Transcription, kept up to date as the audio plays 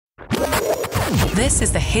This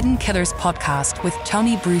is the Hidden Killers podcast with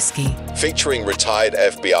Tony Brueski, featuring retired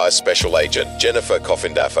FBI Special Agent Jennifer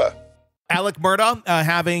Coffindaffer. Alex Murdaugh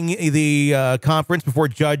having the conference before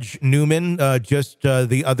Judge Newman just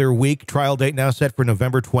the other week. Trial date now set for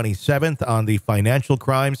November 27th on the financial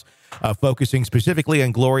crimes, focusing specifically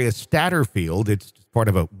on Gloria Satterfield. It's part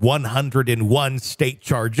of a 101 state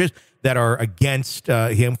charges that are against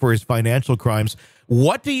him for his financial crimes.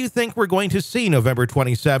 What do you think we're going to see November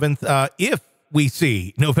 27th, if we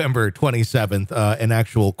see November 27th, an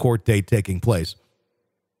actual court date taking place?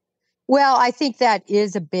 Well, I think that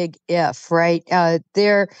is a big if, right?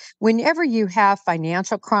 Whenever you have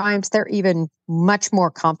financial crimes, they're even much more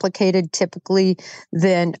complicated typically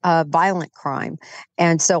than violent crime.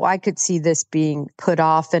 And so I could see this being put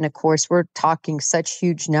off. And of course, we're talking such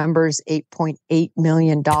huge numbers, $8.8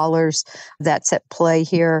 million that's at play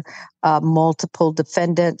here, multiple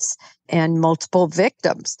defendants and multiple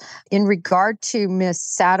victims. In regard to Miss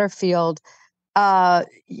Satterfield, a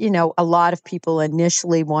lot of people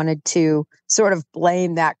initially wanted to sort of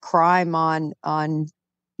blame that crime on the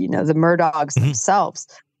Murdaughs themselves,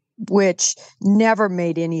 which never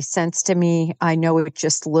made any sense to me. I know it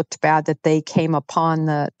just looked bad that they came upon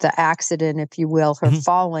the accident, if you will, her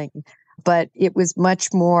falling, but it was much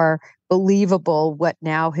more believable what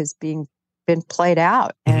now has been played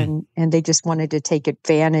out, and they just wanted to take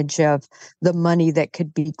advantage of the money that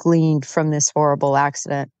could be gleaned from this horrible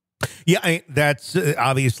accident. Yeah, that's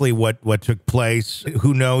obviously what took place.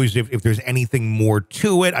 Who knows if there's anything more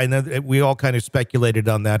to it? I know that we all kind of speculated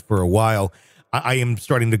on that for a while. I am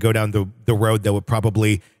starting to go down the road that would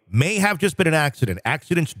probably may have just been an accident.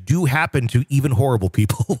 Accidents do happen to even horrible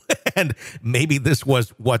people. And maybe this was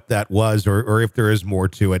what that was, or if there is more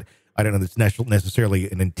to it. I don't know. That's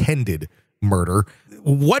necessarily an intended murder.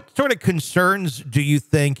 What sort of concerns do you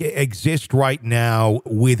think exist right now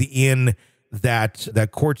within that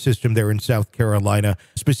court system there in South Carolina?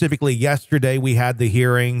 Specifically, yesterday we had the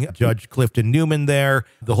hearing, Judge Clifton Newman there,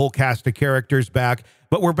 the whole cast of characters back,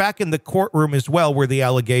 but we're back in the courtroom as well, where the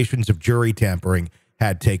allegations of jury tampering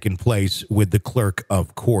had taken place with the clerk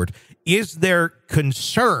of court. Is there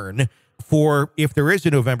concern for, if there is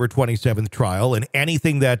a November 27th trial, and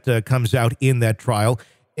anything that comes out in that trial,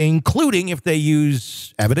 including if they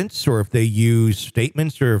use evidence or if they use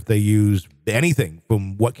statements or if they use anything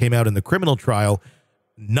from what came out in the criminal trial,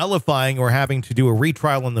 nullifying or having to do a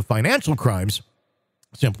retrial on the financial crimes,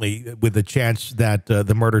 simply with the chance that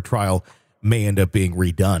the murder trial may end up being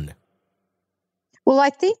redone? Well, I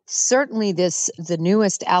think certainly the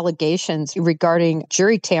newest allegations regarding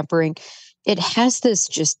jury tampering, it has this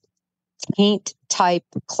just taint type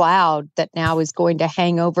cloud that now is going to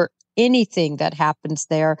hang over anything that happens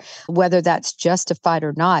there, whether that's justified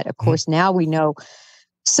or not. Of course, now we know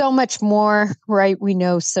so much more, right? We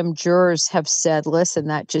know some jurors have said, listen,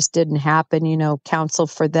 that just didn't happen. Counsel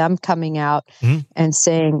for them coming out and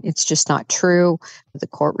saying it's just not true. The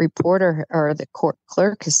court reporter or the court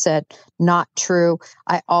clerk has said not true.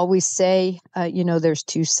 I always say, there's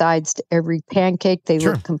two sides to every pancake. They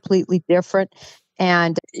look completely different.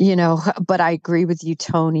 And, but I agree with you,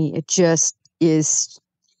 Tony. It just is,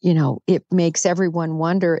 it makes everyone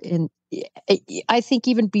wonder. And I think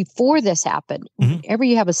even before this happened, whenever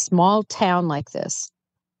you have a small town like this,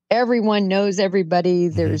 everyone knows everybody.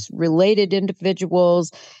 There's related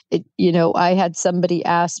individuals. I had somebody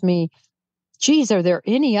ask me, geez, are there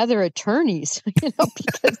any other attorneys?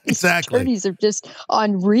 Because these attorneys are just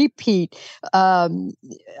on repeat,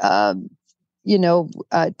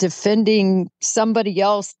 defending somebody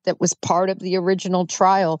else that was part of the original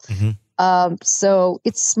trial. So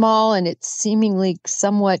it's small and it's seemingly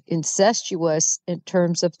somewhat incestuous in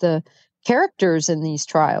terms of the characters in these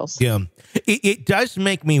trials. Yeah, it does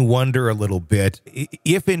make me wonder a little bit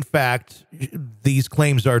if, in fact, these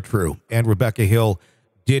claims are true, and Rebecca Hill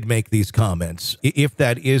did make these comments. If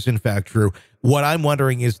that is, in fact, true, what I'm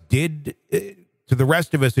wondering is, to the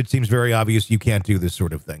rest of us, it seems very obvious you can't do this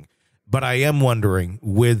sort of thing. But I am wondering,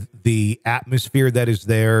 with the atmosphere that is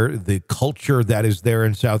there, the culture that is there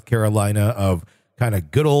in South Carolina of kind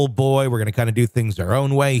of good old boy, we're going to kind of do things our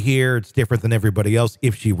own way here, it's different than everybody else,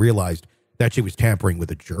 if she realized that she was tampering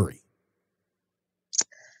with a jury.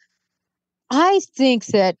 I think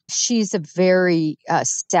that she's a very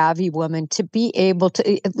savvy woman to be able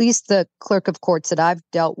to, at least the clerk of courts that I've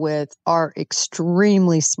dealt with are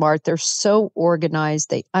extremely smart. They're so organized.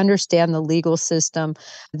 They understand the legal system.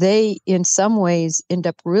 They, in some ways, end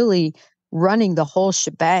up really running the whole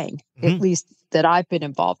shebang, at least that I've been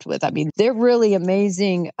involved with. I mean, they're really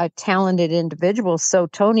amazing, talented individuals. So,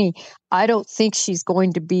 Tony, I don't think she's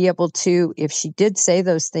going to be able to, if she did say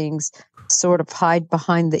those things, sort of hide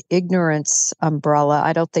behind the ignorance umbrella.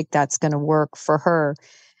 I don't think that's going to work for her.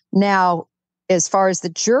 Now, as far as the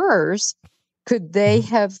jurors, could they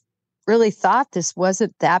have really thought this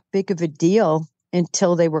wasn't that big of a deal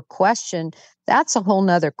until they were questioned? That's a whole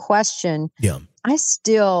nother question. Yeah. I'm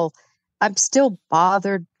still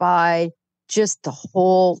bothered by just the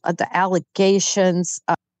whole the allegations.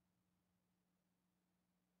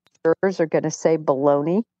 Jurors are going to say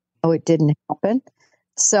baloney. Oh, it didn't happen.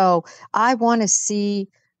 So I want to see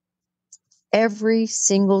every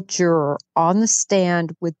single juror on the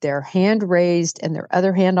stand with their hand raised and their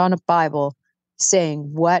other hand on a Bible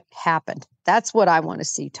saying what happened. That's what I want to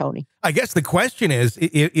see, Tony. I guess the question is,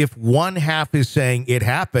 if one half is saying it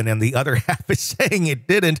happened and the other half is saying it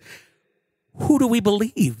didn't, who do we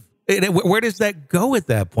believe? Where does that go at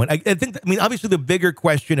that point? I think, obviously the bigger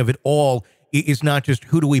question of it all is not just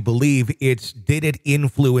who do we believe, it's did it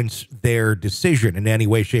influence their decision in any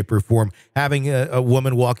way, shape, or form? Having a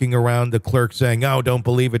woman walking around, the clerk saying, oh, don't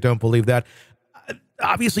believe it, don't believe that.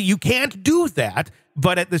 Obviously, you can't do that.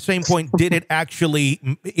 But at the same point, did it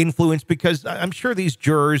actually influence? Because I'm sure these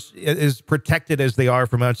jurors, as protected as they are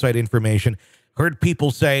from outside information, heard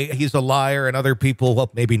people say he's a liar and other people, well,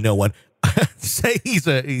 maybe no one, say he's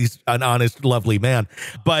an honest, lovely man.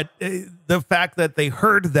 But the fact that they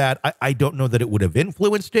heard that, I don't know that it would have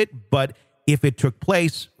influenced it. But if it took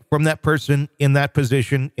place from that person in that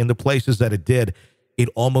position, in the places that it did, it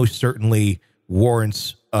almost certainly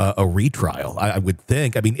warrants a retrial, I would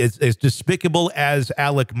think. As despicable as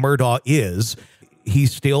Alex Murdaugh is, he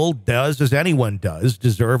still does, as anyone does,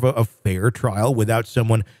 deserve a fair trial without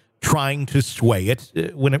someone trying to sway it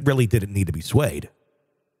when it really didn't need to be swayed.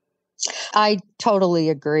 I totally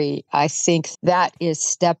agree. I think that is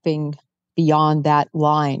stepping beyond that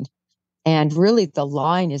line. And really, the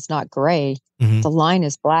line is not gray. The line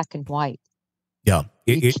is black and white. Yeah.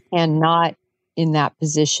 You cannot, in that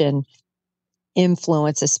position,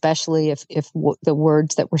 influence, especially if the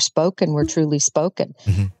words that were spoken were truly spoken.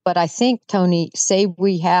 But I think, Tony, say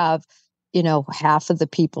we have, half of the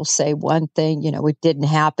people say one thing, it didn't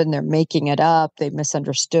happen. They're making it up. They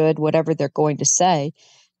misunderstood, whatever they're going to say.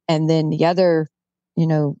 And then the other,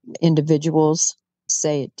 individuals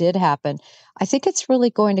say it did happen. I think it's really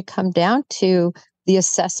going to come down to the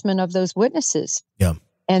assessment of those witnesses. Yeah.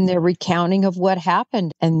 And their recounting of what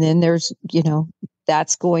happened. And then there's,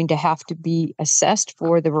 that's going to have to be assessed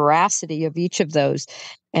for the veracity of each of those.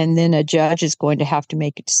 And then a judge is going to have to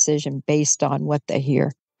make a decision based on what they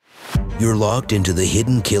hear. You're locked into the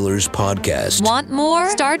Hidden Killers podcast. Want more?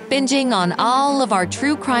 Start binging on all of our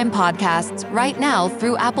true crime podcasts right now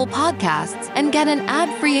through Apple Podcasts and get an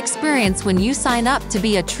ad-free experience when you sign up to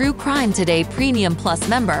be a True Crime Today Premium Plus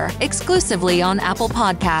member exclusively on Apple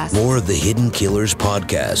Podcasts. More of the Hidden Killers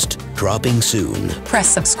podcast dropping soon. Press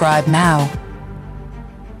subscribe now.